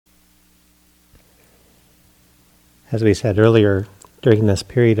As we said earlier, during this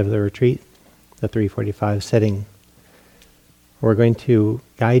period of the retreat, the 345 sitting, we're going to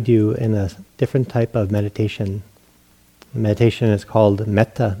guide you in a different type of meditation. The meditation is called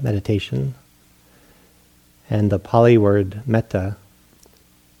metta meditation, and the Pali word metta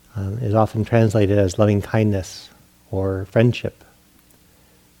is often translated as loving kindness or friendship.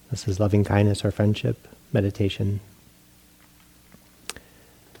 This is loving kindness or friendship meditation.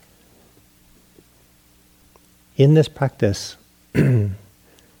 In this practice,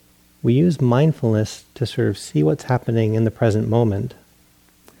 we use mindfulness to sort of see what's happening in the present moment.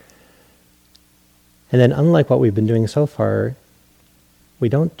 And then, unlike what we've been doing so far, we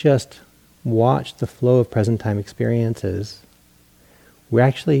don't just watch the flow of present time experiences. We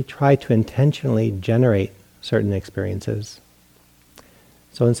actually try to intentionally generate certain experiences.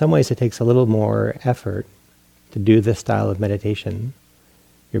 So in some ways it takes a little more effort to do this style of meditation.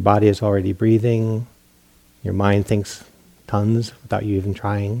 Your body is already breathing, your mind thinks tons without you even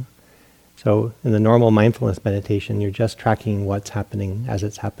trying. So in the normal mindfulness meditation, you're just tracking what's happening as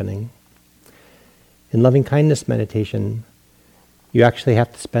it's happening. In loving kindness meditation, you actually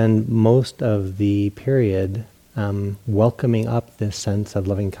have to spend most of the period welcoming up this sense of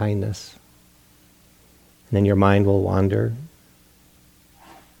loving kindness. And then your mind will wander,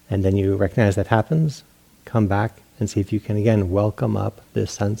 and then you recognize that happens, come back and see if you can again welcome up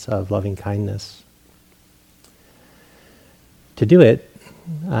this sense of loving kindness. To do it,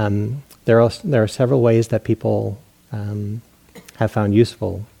 there are several ways that people have found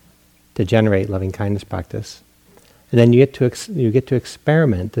useful to generate loving kindness practice, and then you get to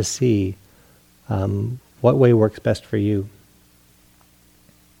experiment to see what way works best for you.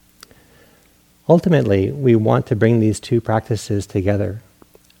 Ultimately, we want to bring these two practices together,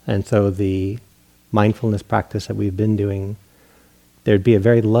 and so the mindfulness practice that we've been doing, there'd be a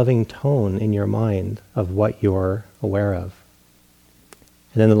very loving tone in your mind of what you're aware of.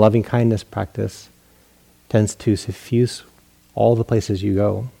 And then the loving kindness practice tends to suffuse all the places you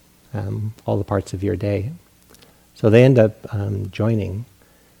go, all the parts of your day. So they end up joining,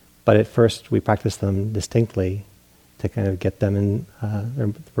 but at first we practice them distinctly to kind of get them in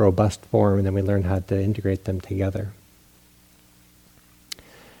a robust form, and then we learn how to integrate them together.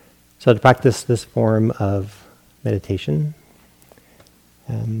 So to practice this form of meditation,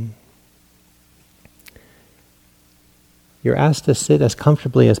 you're asked to sit as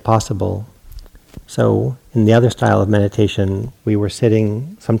comfortably as possible. So in the other style of meditation, we were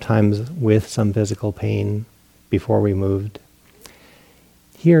sitting sometimes with some physical pain before we moved.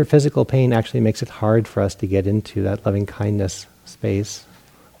 Here, physical pain actually makes it hard for us to get into that loving kindness space.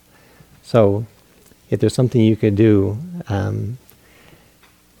 So if there's something you could do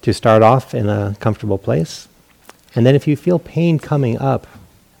to start off in a comfortable place, and then if you feel pain coming up,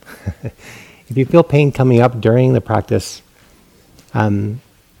 during the practice,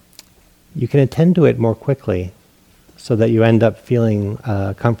 you can attend to it more quickly so that you end up feeling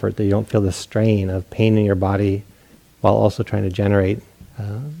comfort, that you don't feel the strain of pain in your body while also trying to generate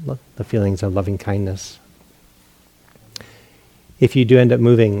the feelings of loving kindness. If you do end up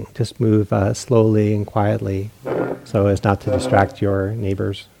moving, just move slowly and quietly so as not to distract your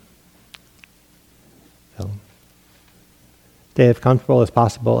neighbors. So, stay as comfortable as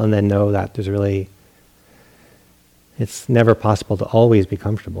possible, and then know that it's never possible to always be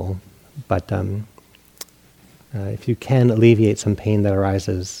comfortable, but if you can alleviate some pain that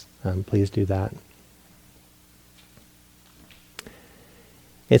arises, please do that.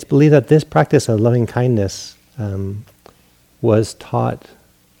 It's believed that this practice of loving kindness was taught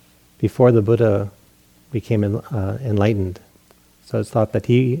before the Buddha became enlightened. So it's thought that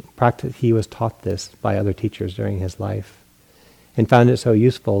he was taught this by other teachers during his life, and found it so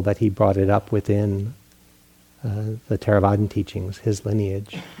useful that he brought it up within the Theravadan teachings, his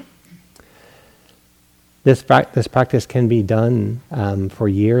lineage. This practice can be done for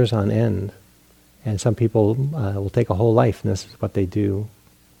years on end, and some people will take a whole life, and this is what they do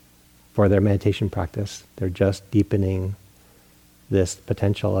for their meditation practice. They're just deepening this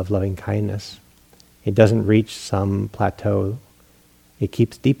potential of loving kindness. It doesn't reach some plateau. It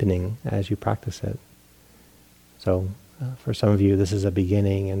keeps deepening as you practice it. So for some of you, this is a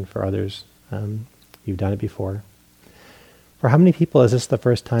beginning, and for others, you've done it before. For how many people is this the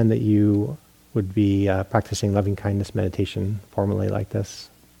first time that you would be practicing loving kindness meditation formally like this?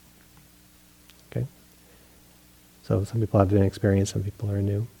 Okay. So some people have an experience, some people are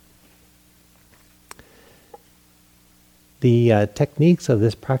new. The techniques of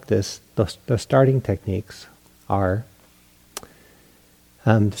this practice, the starting techniques, are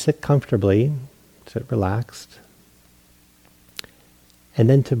to sit comfortably, sit relaxed, and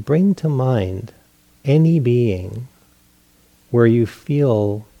then to bring to mind any being where you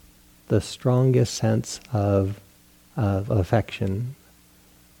feel the strongest sense of affection,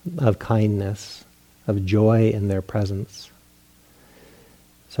 of kindness, of joy in their presence.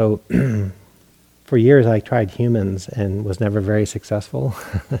 So for years I tried humans and was never very successful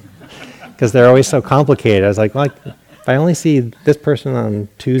because they're always so complicated. I was like, well, if I only see this person on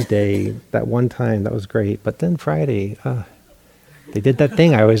Tuesday, that one time, that was great. But then Friday, they did that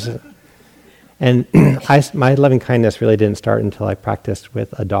thing I always... And my loving kindness really didn't start until I practiced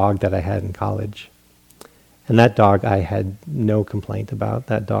with a dog that I had in college. And that dog I had no complaint about.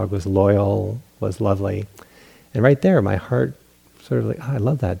 That dog was loyal, was lovely. And right there, my heart sort of like, I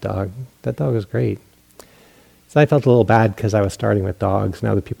love that dog. That dog was great. So I felt a little bad because I was starting with dogs.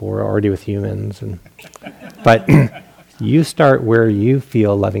 Now the people were already with humans. But you start where you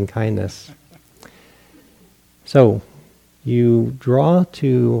feel loving kindness. So you draw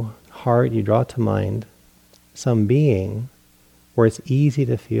to heart, you draw to mind some being where it's easy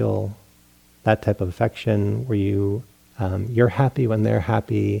to feel that type of affection, where you're happy when they're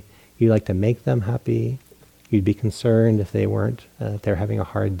happy, you like to make them happy, you'd be concerned if they weren't, if they're having a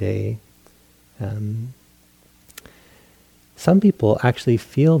hard day. Some people actually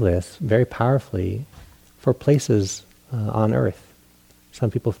feel this very powerfully for places on earth.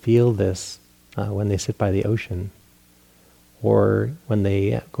 Some people feel this when they sit by the ocean or when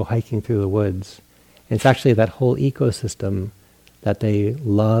they go hiking through the woods. And it's actually that whole ecosystem that they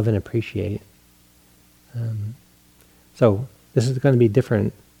love and appreciate. So this is going to be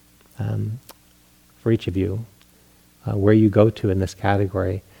different for each of you, where you go to in this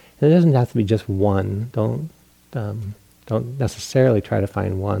category. And it doesn't have to be just one. Don't necessarily try to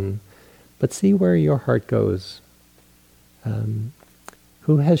find one, but see where your heart goes.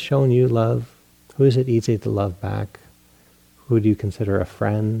 Who has shown you love? Who is it easy to love back? Who do you consider a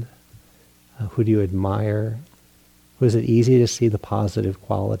friend? Who do you admire? Who is it easy to see the positive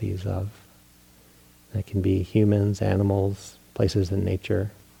qualities of? That can be humans, animals, places in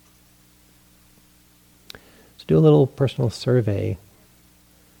nature. So do a little personal survey.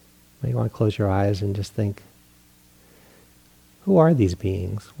 You want to close your eyes and just think, who are these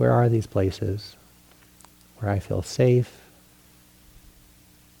beings? Where are these places where I feel safe?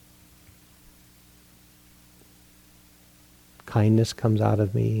 Kindness comes out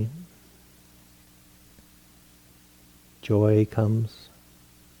of me. Joy comes.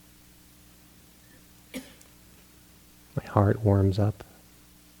 My heart warms up.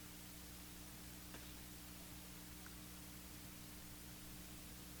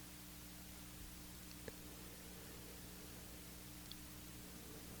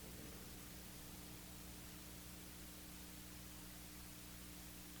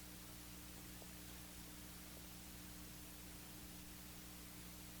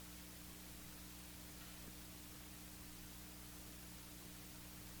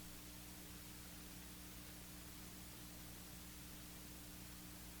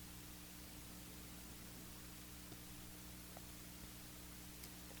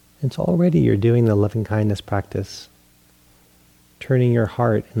 And so already you're doing the loving kindness practice, turning your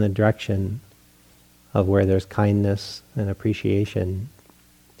heart in the direction of where there's kindness and appreciation,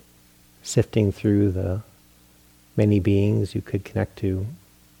 sifting through the many beings you could connect to,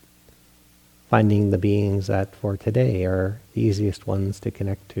 finding the beings that for today are the easiest ones to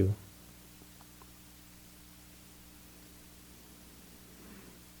connect to.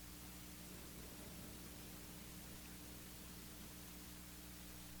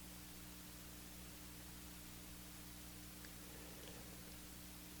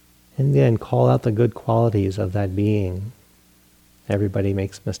 And then call out the good qualities of that being. Everybody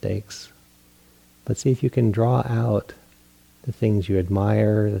makes mistakes. But see if you can draw out the things you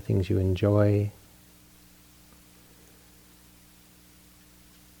admire, the things you enjoy.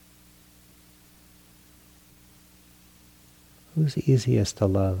 Who's easiest to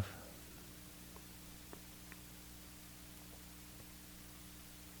love?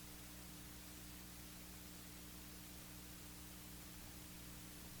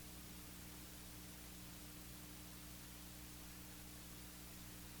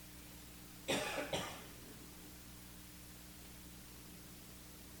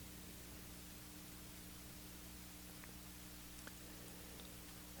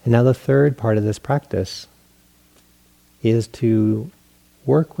 And now the third part of this practice is to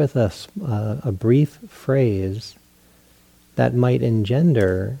work with a brief phrase that might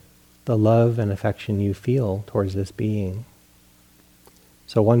engender the love and affection you feel towards this being.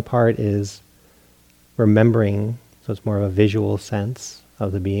 So one part is remembering, so it's more of a visual sense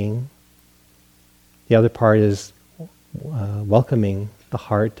of the being. The other part is welcoming the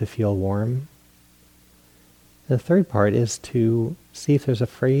heart to feel warm. The third part is to see if there's a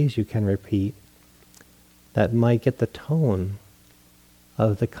phrase you can repeat that might get the tone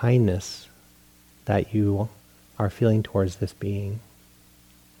of the kindness that you are feeling towards this being.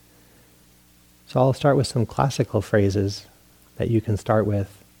 So I'll start with some classical phrases that you can start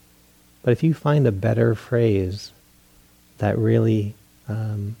with. But if you find a better phrase that really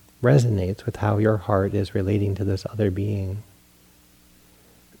resonates with how your heart is relating to this other being,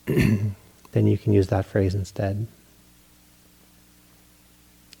 then you can use that phrase instead.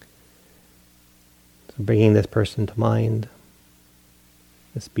 So bringing this person to mind,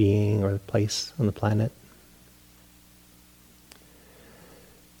 this being or the place on the planet.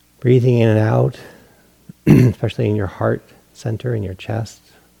 Breathing in and out, especially in your heart center, in your chest,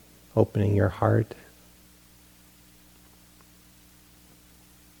 opening your heart.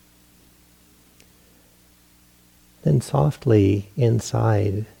 Then softly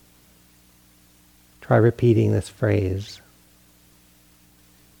inside, try repeating this phrase.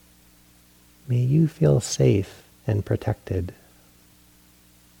 May you feel safe and protected.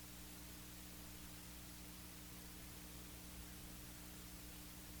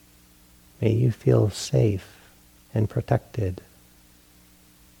 May you feel safe and protected.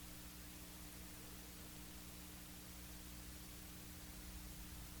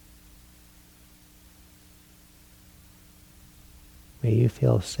 May you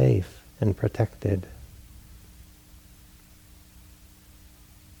feel safe and protected.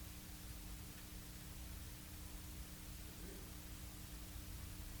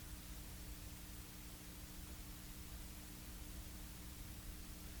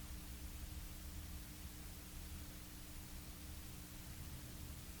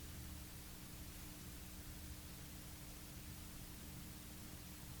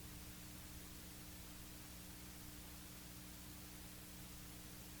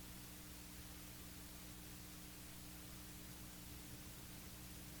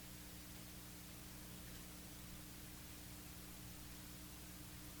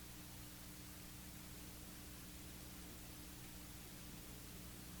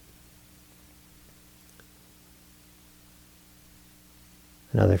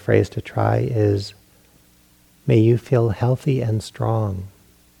 Another phrase to try is, may you feel healthy and strong.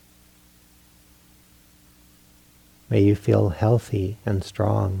 May you feel healthy and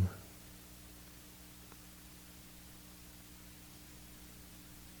strong.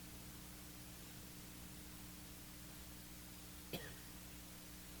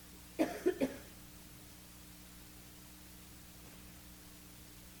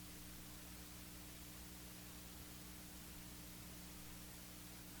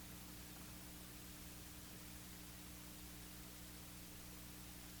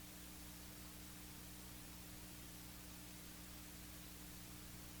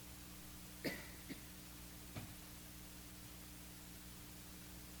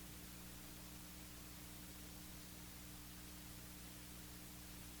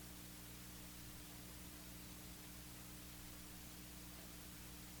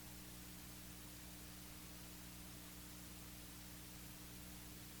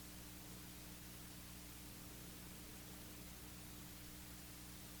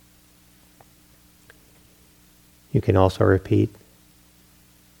 You can also repeat,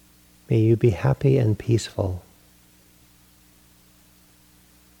 may you be happy and peaceful.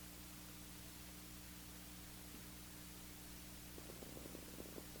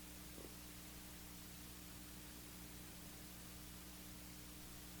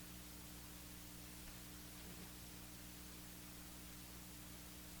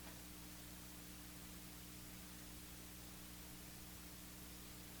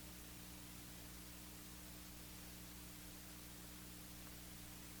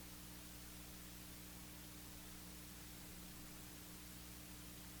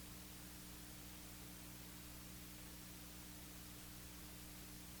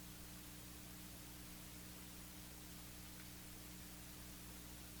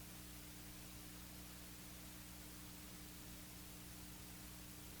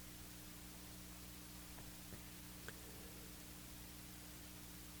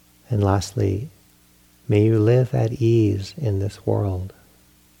 And lastly, may you live at ease in this world.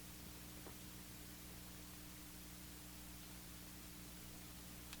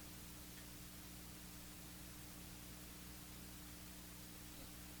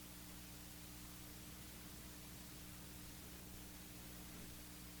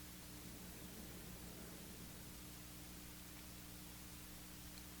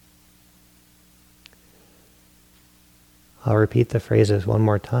 I'll repeat the phrases one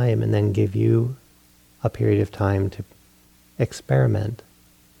more time and then give you a period of time to experiment.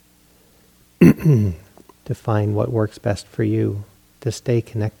 to find what works best for you, to stay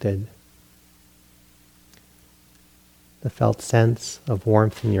connected. The felt sense of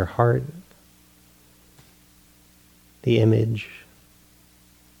warmth in your heart, the image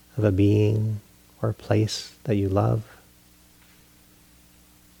of a being or a place that you love,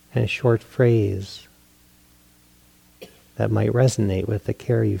 and a short phrase that might resonate with the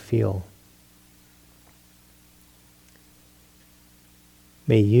care you feel.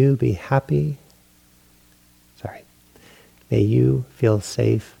 May you be happy. May you feel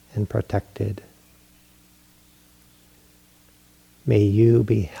safe and protected. May you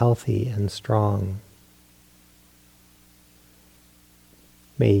be healthy and strong.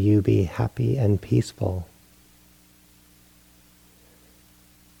 May you be happy and peaceful.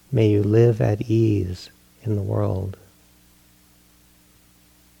 May you live at ease in the world.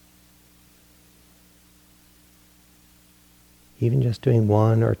 Even just doing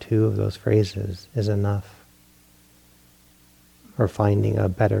one or two of those phrases is enough. Or finding a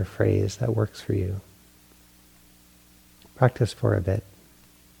better phrase that works for you. Practice for a bit.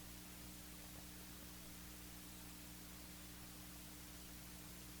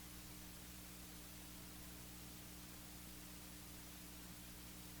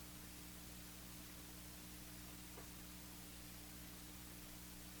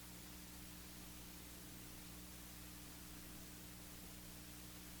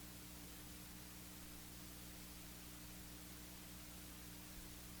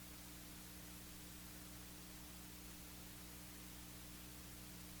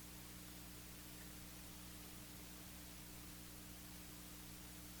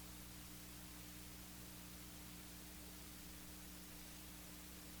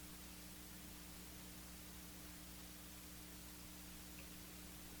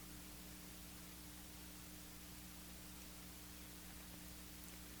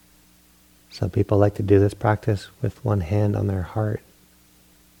 Some people like to do this practice with one hand on their heart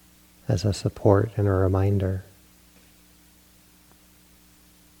as a support and a reminder.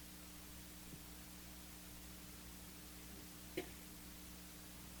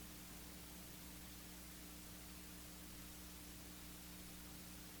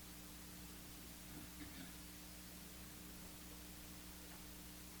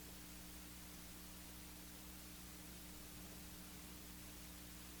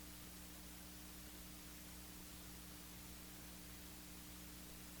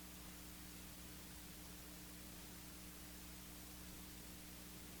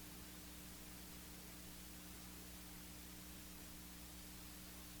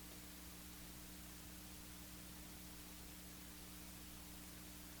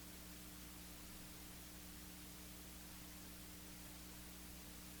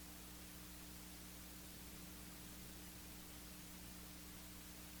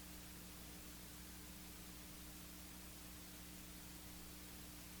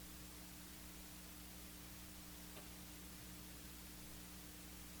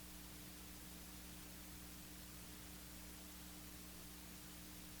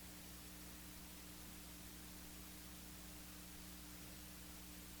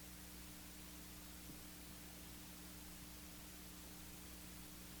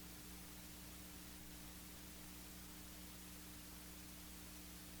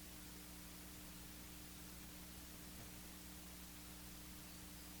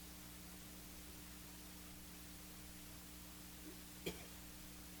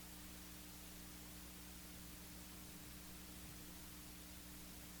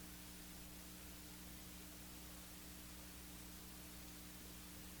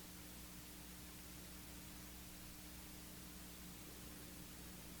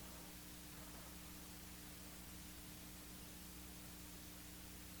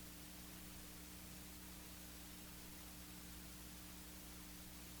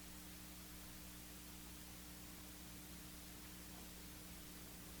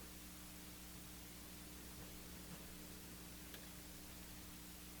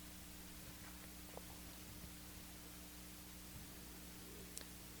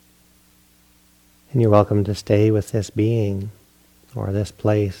 And you're welcome to stay with this being or this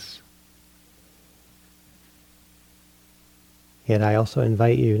place. Yet I also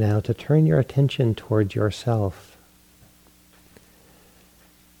invite you now to turn your attention towards yourself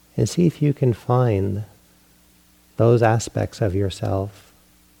and see if you can find those aspects of yourself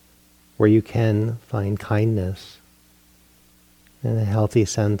where you can find kindness and a healthy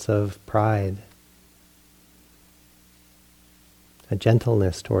sense of pride, a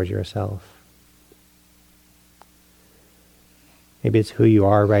gentleness towards yourself. Maybe it's who you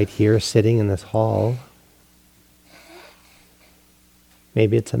are right here sitting in this hall.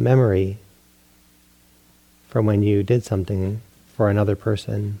 Maybe it's a memory from when you did something for another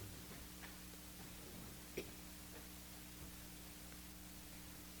person.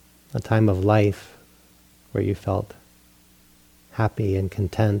 A time of life where you felt happy and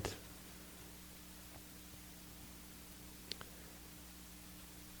content.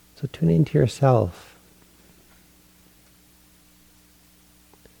 So tune into yourself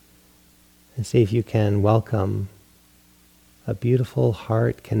and see if you can welcome a beautiful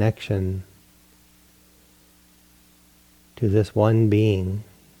heart connection to this one being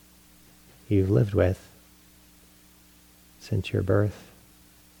you've lived with since your birth.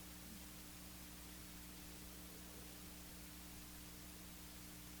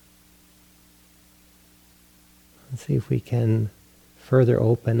 And see if we can further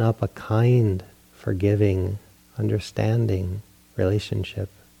open up a kind, forgiving, understanding relationship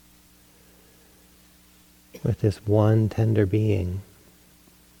with this one tender being.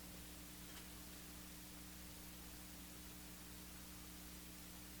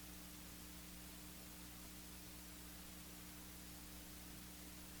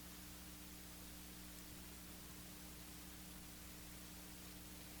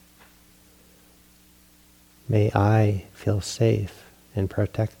 May I feel safe and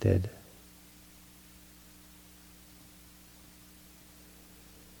protected.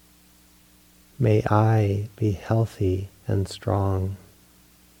 May I be healthy and strong.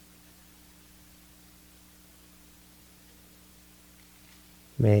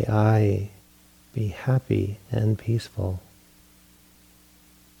 May I be happy and peaceful.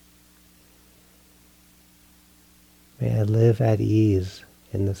 May I live at ease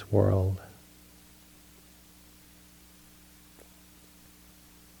in this world.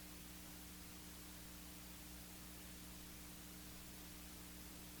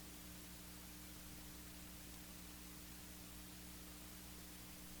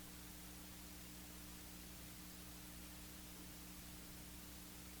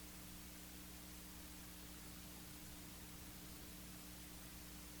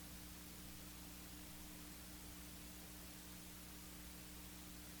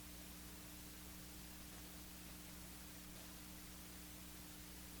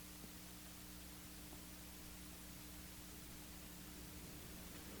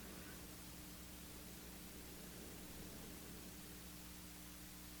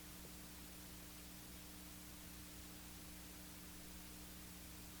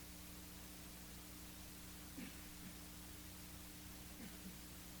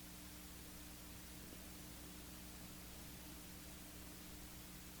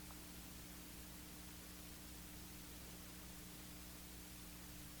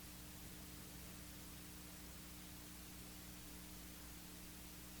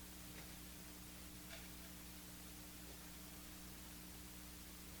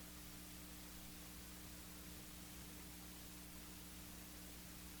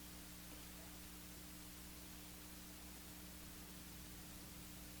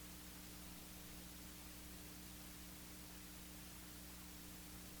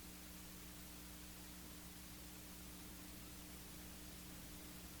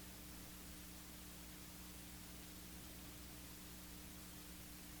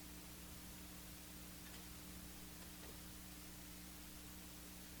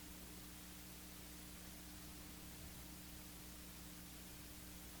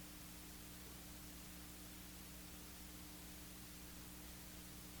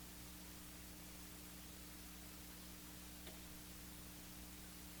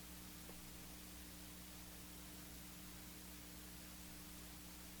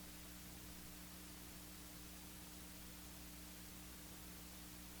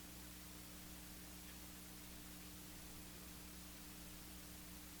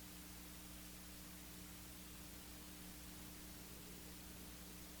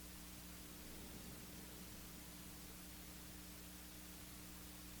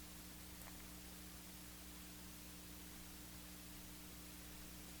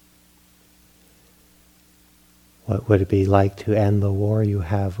 What would it be like to end the war you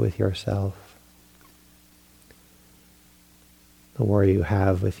have with yourself? The war you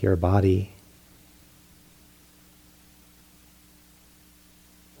have with your body,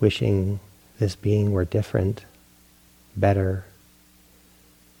 wishing this being were different, better.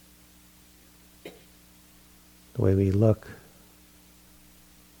 The way we look,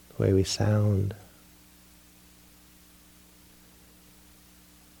 the way we sound.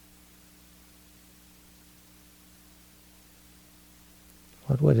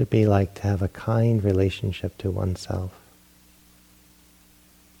 What would it be like to have a kind relationship to oneself?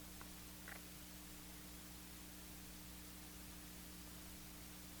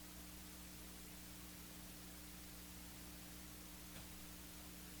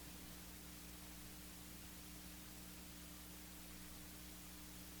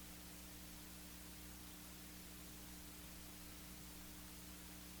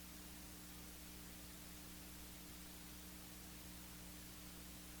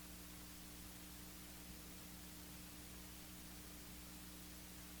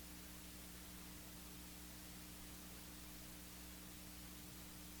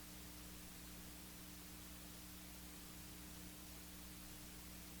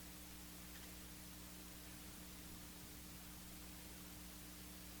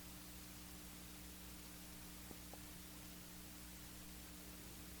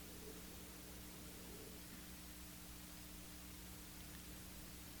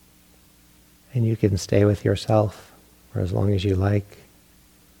 And you can stay with yourself for as long as you like.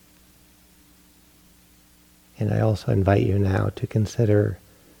 And I also invite you now to consider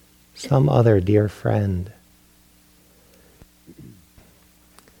some other dear friend,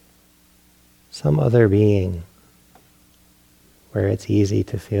 some other being where it's easy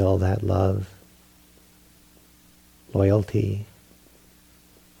to feel that love, loyalty,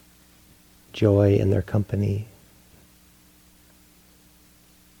 joy in their company,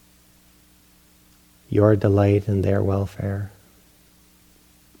 your delight in their welfare.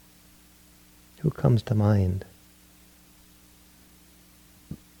 Who comes to mind?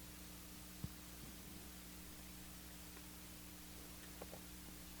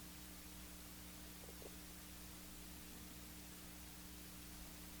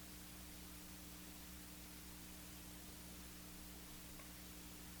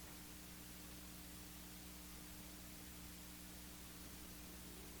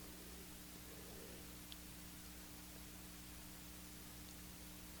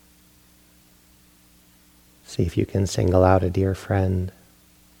 See if you can single out a dear friend.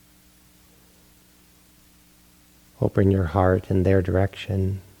 Open your heart in their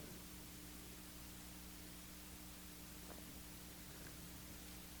direction.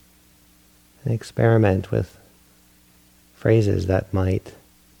 And experiment with phrases that might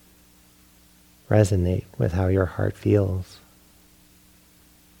resonate with how your heart feels.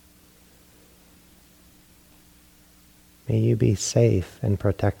 May you be safe and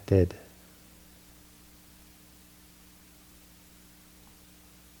protected.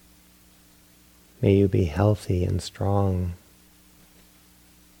 May you be healthy and strong.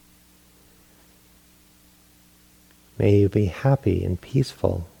 May you be happy and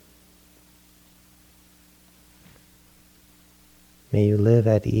peaceful. May you live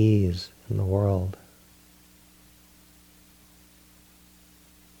at ease in the world.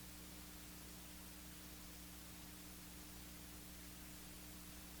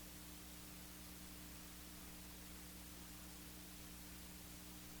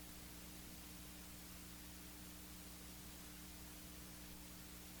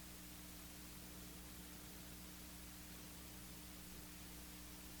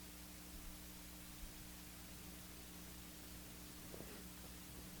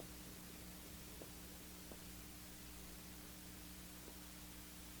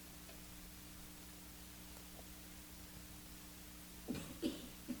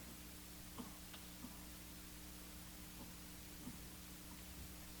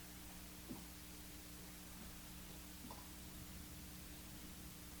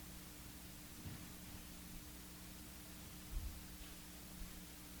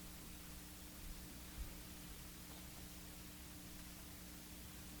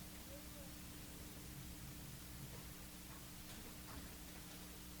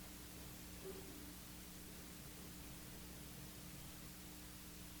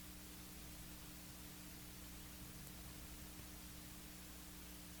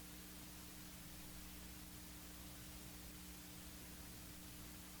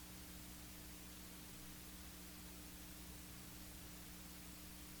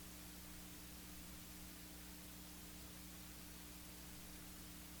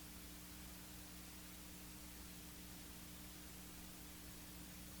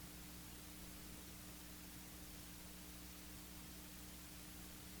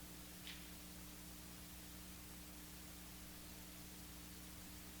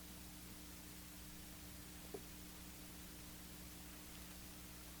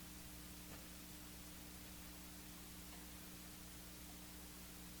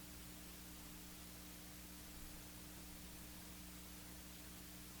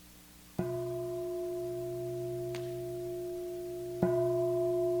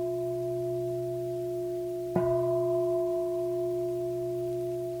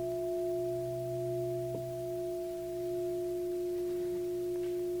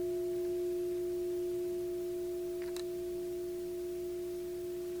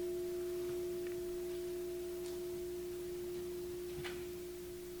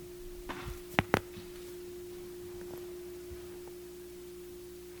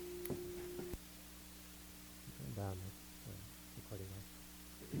 Recording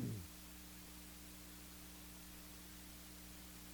off.